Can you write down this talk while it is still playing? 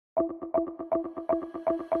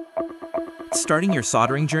Starting your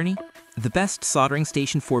soldering journey? The best soldering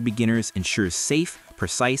station for beginners ensures safe,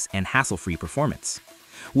 precise, and hassle-free performance.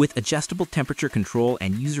 With adjustable temperature control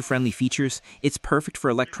and user-friendly features, it's perfect for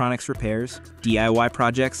electronics repairs, DIY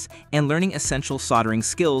projects, and learning essential soldering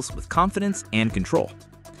skills with confidence and control.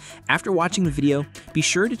 After watching the video, be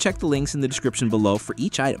sure to check the links in the description below for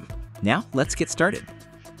each item. Now, let's get started.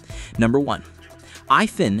 Number 1.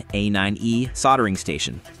 Aifen A9E Soldering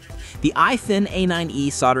Station. The Aifen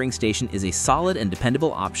A9E soldering station is a solid and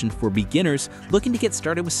dependable option for beginners looking to get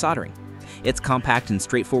started with soldering. Its compact and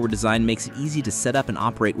straightforward design makes it easy to set up and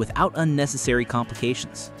operate without unnecessary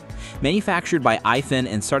complications. Manufactured by Aifen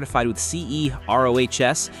and certified with CE,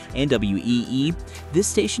 RoHS, and WEE, this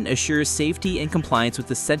station assures safety and compliance with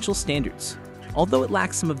essential standards. Although it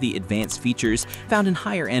lacks some of the advanced features found in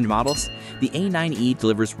higher-end models, the A9E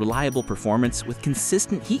delivers reliable performance with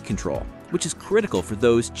consistent heat control, which is critical for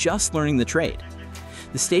those just learning the trade.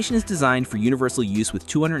 The station is designed for universal use with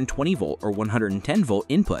 220-volt or 110-volt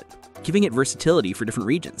input, giving it versatility for different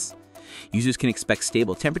regions. Users can expect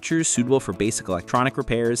stable temperatures suitable for basic electronic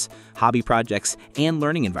repairs, hobby projects, and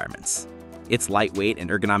learning environments. Its lightweight and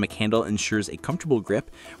ergonomic handle ensures a comfortable grip,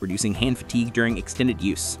 reducing hand fatigue during extended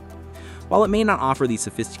use. While it may not offer the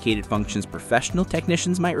sophisticated functions professional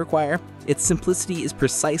technicians might require, its simplicity is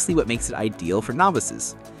precisely what makes it ideal for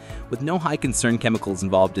novices. With no high concern chemicals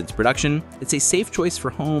involved in its production, it's a safe choice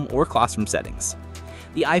for home or classroom settings.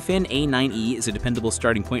 The Aifen A9E is a dependable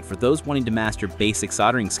starting point for those wanting to master basic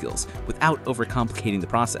soldering skills without overcomplicating the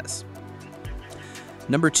process.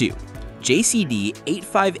 Number 2.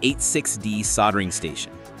 JCD8586D Soldering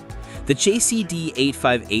Station. The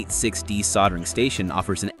JCD8586D soldering station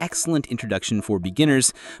offers an excellent introduction for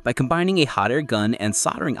beginners by combining a hot air gun and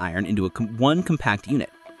soldering iron into one compact unit.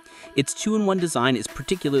 Its 2-in-1 design is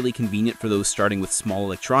particularly convenient for those starting with small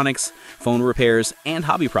electronics, phone repairs, and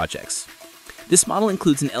hobby projects. This model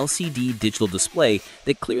includes an LCD digital display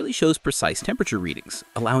that clearly shows precise temperature readings,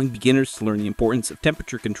 allowing beginners to learn the importance of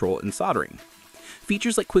temperature control in soldering.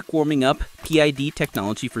 Features like quick warming up, PID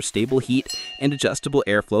technology for stable heat, and adjustable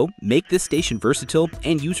airflow make this station versatile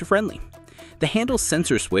and user-friendly. The handle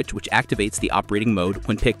sensor switch, which activates the operating mode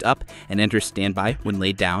when picked up and enters standby when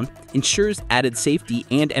laid down, ensures added safety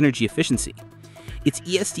and energy efficiency. Its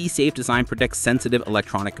ESD-safe design protects sensitive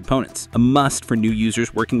electronic components, a must for new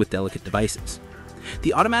users working with delicate devices.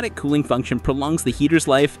 The automatic cooling function prolongs the heater's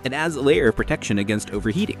life and adds a layer of protection against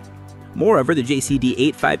overheating. Moreover, the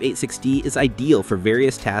JCD8586D is ideal for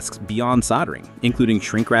various tasks beyond soldering, including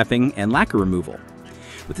shrink wrapping and lacquer removal.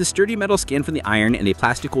 With a sturdy metal skin for the iron and a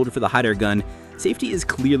plastic holder for the hot air gun, safety is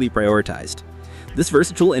clearly prioritized. This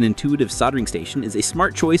versatile and intuitive soldering station is a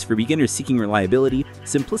smart choice for beginners seeking reliability,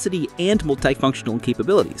 simplicity, and multifunctional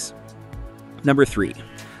capabilities. Number 3.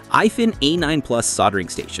 Aifen A9 Plus Soldering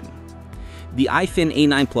Station. The Aifen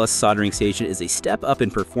A9 Plus soldering station is a step up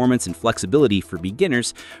in performance and flexibility for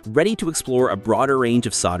beginners ready to explore a broader range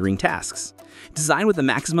of soldering tasks. Designed with a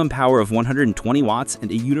maximum power of 120 watts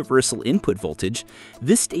and a universal input voltage,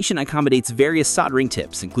 this station accommodates various soldering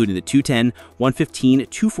tips, including the 210, 115,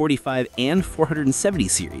 245, and 470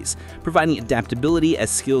 series, providing adaptability as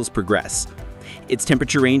skills progress. Its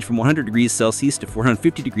temperature range from 100 degrees Celsius to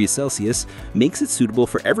 450 degrees Celsius makes it suitable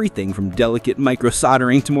for everything from delicate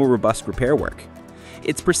micro-soldering to more robust repair work.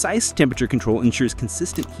 Its precise temperature control ensures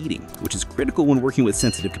consistent heating, which is critical when working with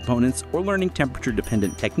sensitive components or learning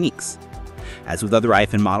temperature-dependent techniques. As with other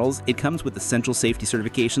Aifen models, it comes with essential safety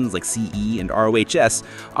certifications like CE and RoHS,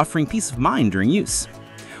 offering peace of mind during use.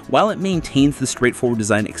 While it maintains the straightforward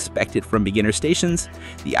design expected from beginner stations,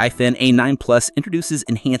 the Aifen A9 Plus introduces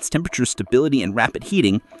enhanced temperature stability and rapid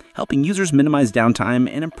heating, helping users minimize downtime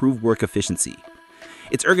and improve work efficiency.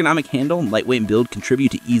 Its ergonomic handle and lightweight build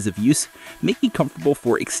contribute to ease of use, making it comfortable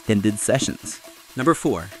for extended sessions. Number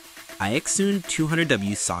 4. Aixun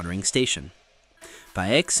 200W Soldering Station. The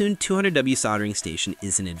Aixun 200W Soldering Station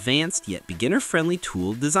is an advanced yet beginner-friendly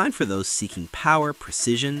tool designed for those seeking power,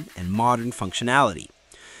 precision, and modern functionality.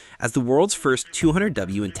 As the world's first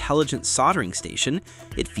 200W intelligent soldering station,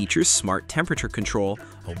 it features smart temperature control,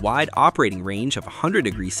 a wide operating range of 100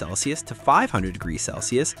 degrees Celsius to 500 degrees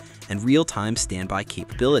Celsius, and real-time standby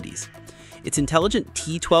capabilities. Its intelligent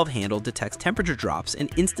T12 handle detects temperature drops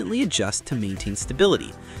and instantly adjusts to maintain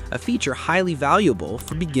stability, a feature highly valuable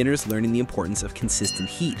for beginners learning the importance of consistent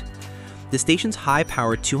heat. The station's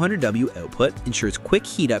high-powered 200W output ensures quick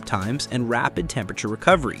heat-up times and rapid temperature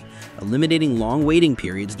recovery, eliminating long waiting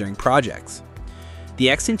periods during projects. The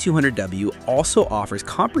Aixun 200W also offers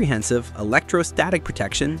comprehensive electrostatic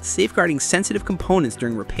protection, safeguarding sensitive components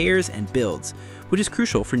during repairs and builds, which is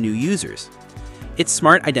crucial for new users. Its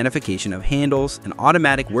smart identification of handles and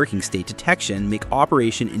automatic working state detection make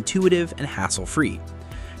operation intuitive and hassle-free.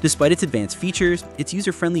 Despite its advanced features, its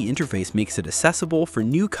user-friendly interface makes it accessible for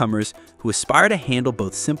newcomers who aspire to handle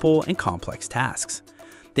both simple and complex tasks.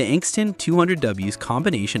 The Aixun 200W's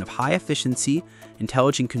combination of high efficiency,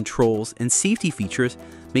 intelligent controls, and safety features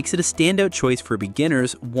makes it a standout choice for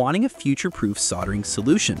beginners wanting a future-proof soldering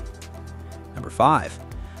solution. Number 5.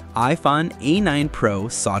 Aifen A9 Pro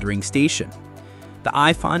Soldering Station. The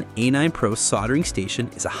Aifen A9 Pro Soldering Station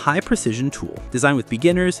is a high-precision tool designed with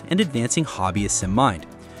beginners and advancing hobbyists in mind.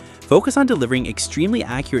 Focused on delivering extremely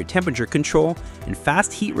accurate temperature control and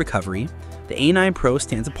fast heat recovery, the A9 Pro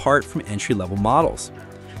stands apart from entry-level models.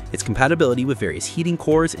 Its compatibility with various heating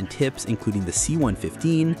cores and tips, including the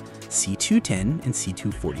C115, C210, and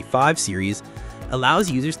C245 series,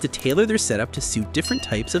 allows users to tailor their setup to suit different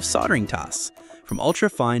types of soldering tasks, from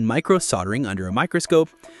ultra-fine micro-soldering under a microscope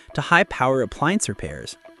to high-power appliance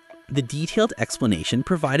repairs. The detailed explanation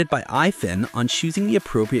provided by Aifen on choosing the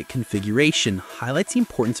appropriate configuration highlights the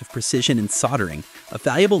importance of precision in soldering, a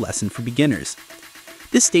valuable lesson for beginners.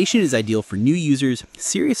 This station is ideal for new users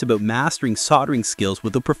serious about mastering soldering skills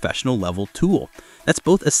with a professional-level tool that's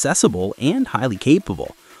both accessible and highly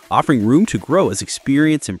capable, offering room to grow as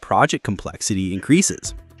experience and project complexity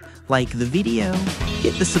increases. Like the video,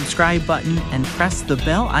 hit the subscribe button, and press the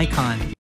bell icon.